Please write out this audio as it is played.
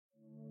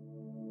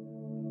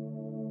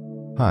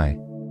Hi,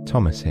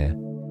 Thomas here.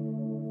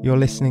 You're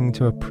listening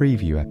to a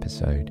preview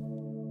episode.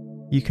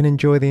 You can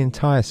enjoy the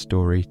entire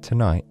story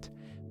tonight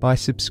by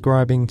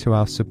subscribing to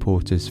our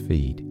supporters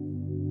feed.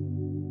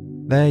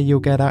 There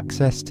you'll get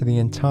access to the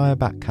entire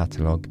back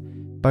catalogue,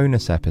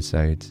 bonus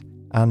episodes,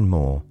 and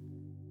more,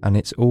 and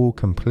it's all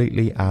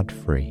completely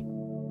ad-free.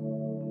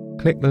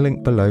 Click the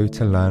link below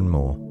to learn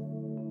more.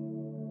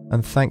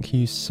 And thank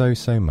you so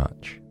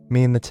much.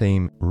 Me and the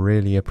team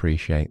really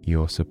appreciate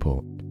your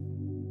support.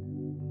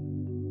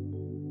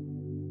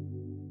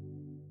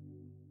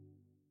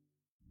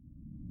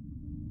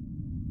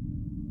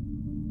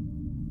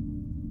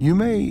 You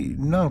may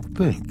not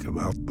think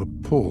about the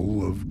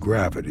pull of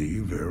gravity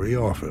very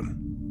often,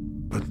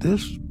 but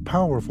this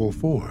powerful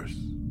force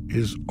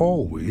is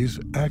always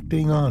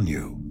acting on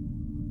you.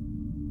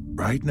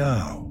 Right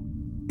now,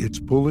 it's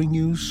pulling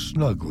you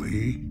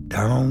snugly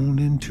down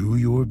into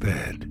your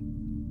bed.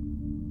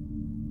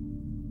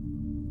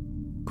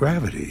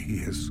 Gravity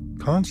is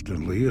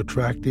constantly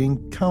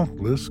attracting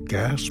countless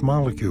gas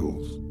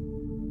molecules,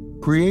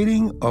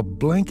 creating a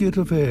blanket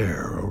of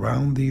air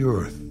around the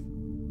Earth.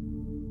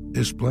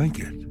 This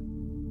blanket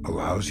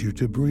allows you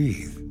to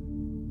breathe.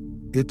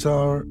 It's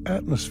our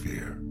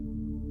atmosphere.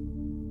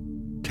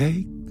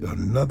 Take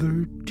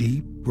another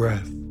deep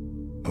breath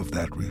of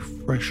that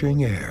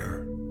refreshing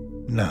air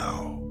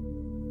now.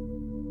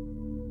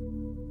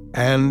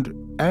 And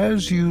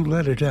as you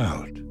let it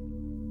out,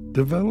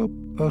 develop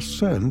a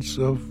sense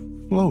of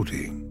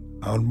floating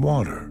on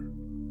water.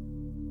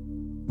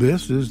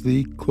 This is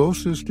the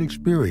closest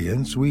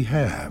experience we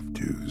have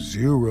to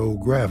zero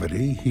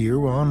gravity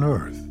here on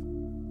Earth.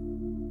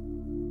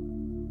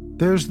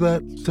 There's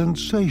that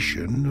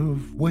sensation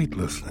of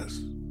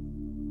weightlessness,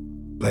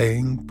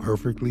 laying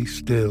perfectly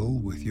still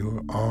with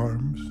your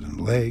arms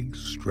and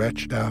legs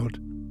stretched out.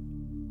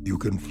 You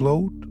can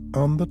float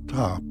on the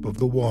top of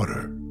the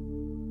water.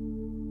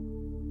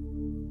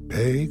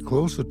 Pay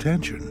close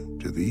attention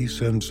to these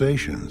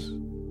sensations.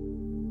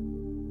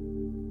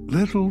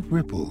 Little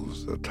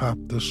ripples atop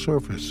the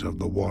surface of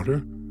the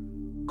water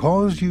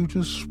cause you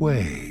to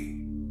sway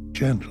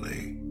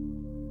gently.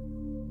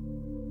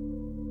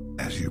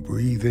 As you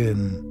breathe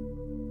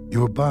in,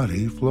 your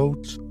body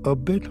floats a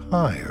bit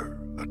higher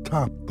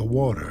atop the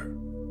water.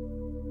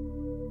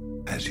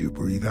 As you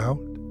breathe out,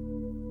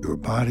 your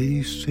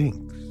body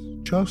sinks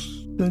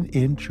just an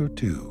inch or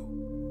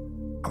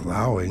two,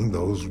 allowing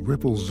those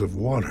ripples of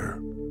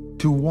water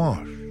to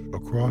wash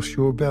across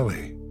your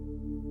belly.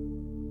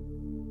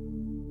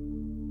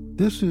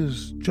 This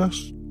is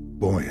just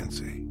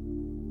buoyancy,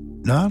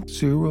 not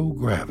zero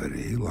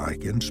gravity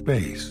like in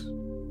space,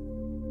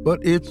 but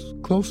it's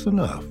close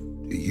enough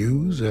to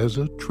use as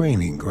a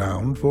training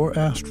ground for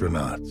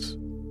astronauts.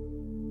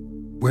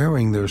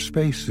 Wearing their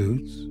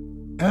spacesuits,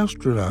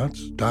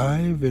 astronauts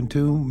dive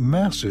into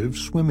massive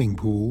swimming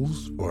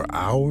pools for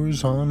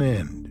hours on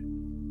end.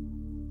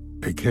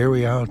 They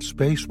carry out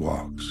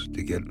spacewalks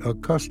to get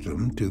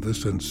accustomed to the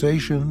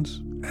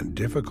sensations and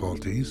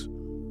difficulties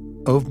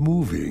of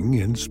moving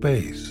in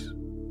space.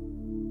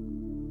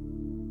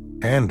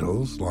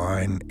 Handles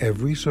line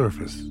every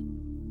surface.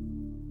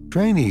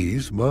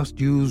 Trainees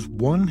must use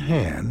one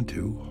hand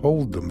to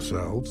hold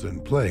themselves in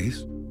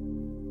place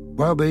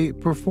while they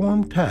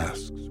perform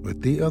tasks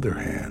with the other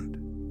hand.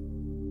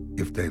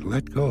 If they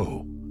let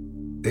go,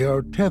 they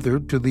are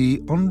tethered to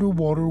the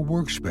underwater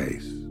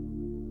workspace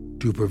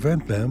to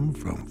prevent them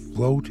from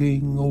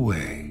floating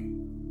away.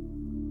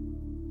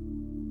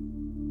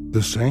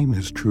 The same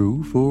is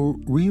true for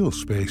real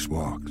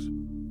spacewalks.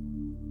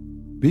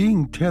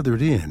 Being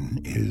tethered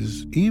in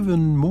is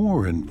even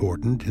more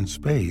important in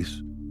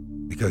space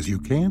because you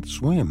can't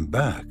swim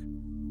back.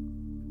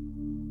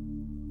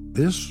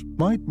 This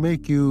might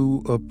make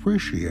you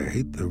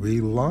appreciate the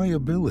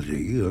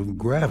reliability of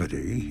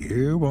gravity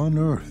here on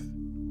Earth.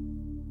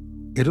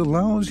 It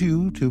allows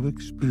you to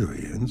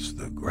experience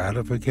the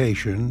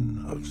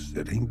gratification of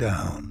sitting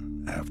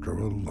down after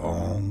a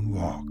long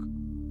walk.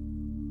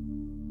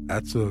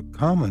 That's a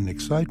common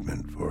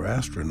excitement for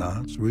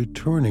astronauts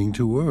returning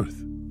to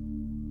Earth,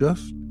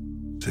 just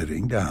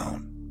sitting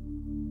down.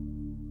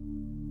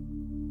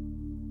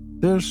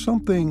 There's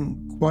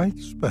something quite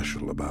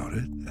special about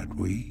it that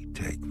we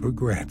take for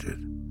granted,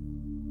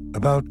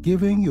 about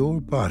giving your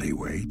body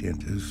weight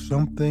into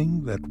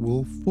something that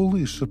will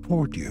fully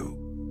support you,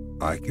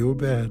 like your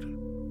bed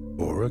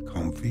or a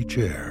comfy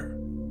chair.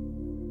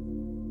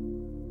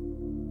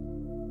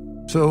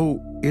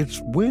 So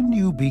it's when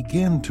you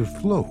begin to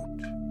float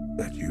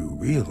that you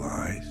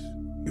realize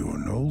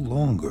you're no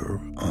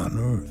longer on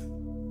Earth.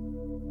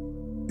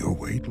 You're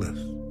weightless.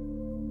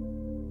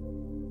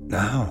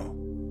 Now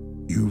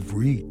you've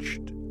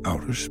reached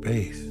outer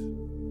space.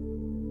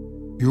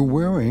 You're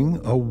wearing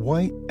a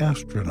white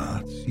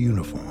astronaut's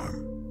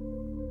uniform,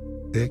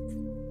 thick,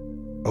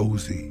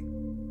 cozy,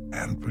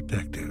 and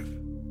protective.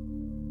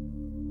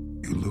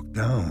 You look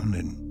down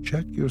and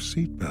check your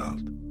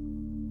seatbelt.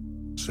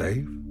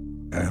 Safe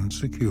and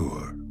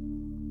secure.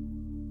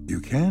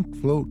 You can't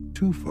float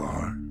too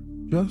far,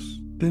 just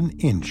an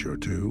inch or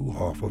two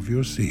off of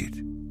your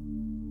seat.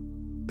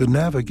 The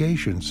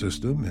navigation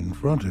system in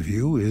front of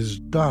you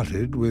is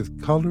dotted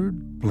with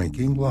colored,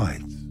 blinking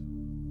lights.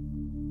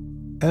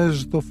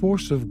 As the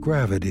force of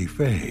gravity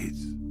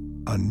fades,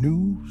 a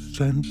new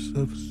sense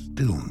of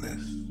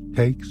stillness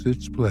takes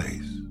its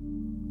place.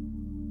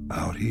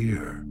 Out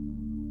here,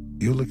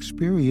 you'll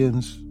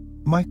experience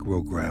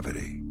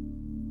microgravity,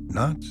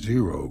 not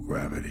zero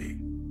gravity.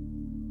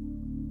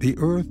 The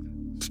Earth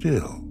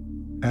still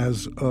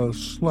has a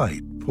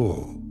slight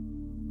pull.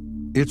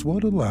 It's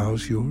what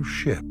allows your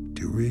ship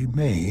to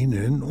remain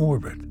in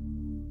orbit.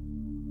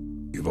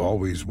 You've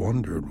always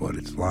wondered what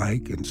it's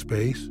like in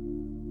space,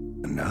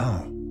 and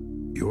now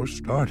you're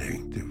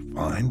starting to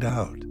find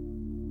out.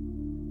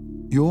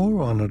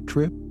 You're on a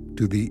trip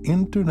to the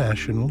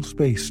International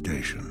Space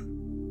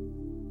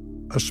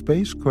Station, a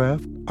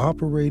spacecraft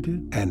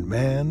operated and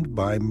manned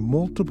by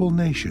multiple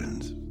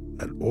nations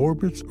that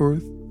orbits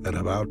Earth at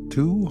about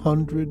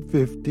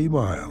 250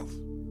 miles.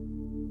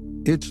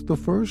 It's the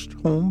first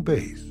home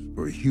base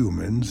for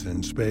humans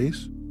in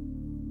space,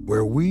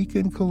 where we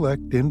can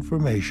collect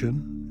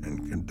information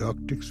and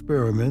conduct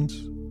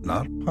experiments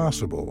not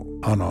possible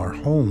on our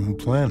home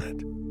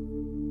planet.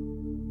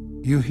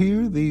 You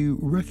hear the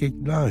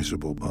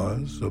recognizable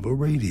buzz of a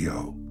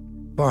radio,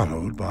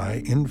 followed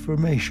by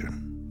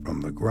information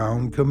from the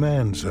ground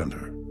command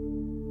center.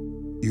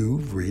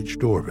 You've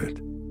reached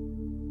orbit.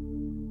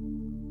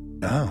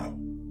 Now,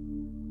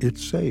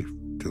 it's safe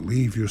to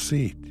leave your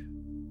seat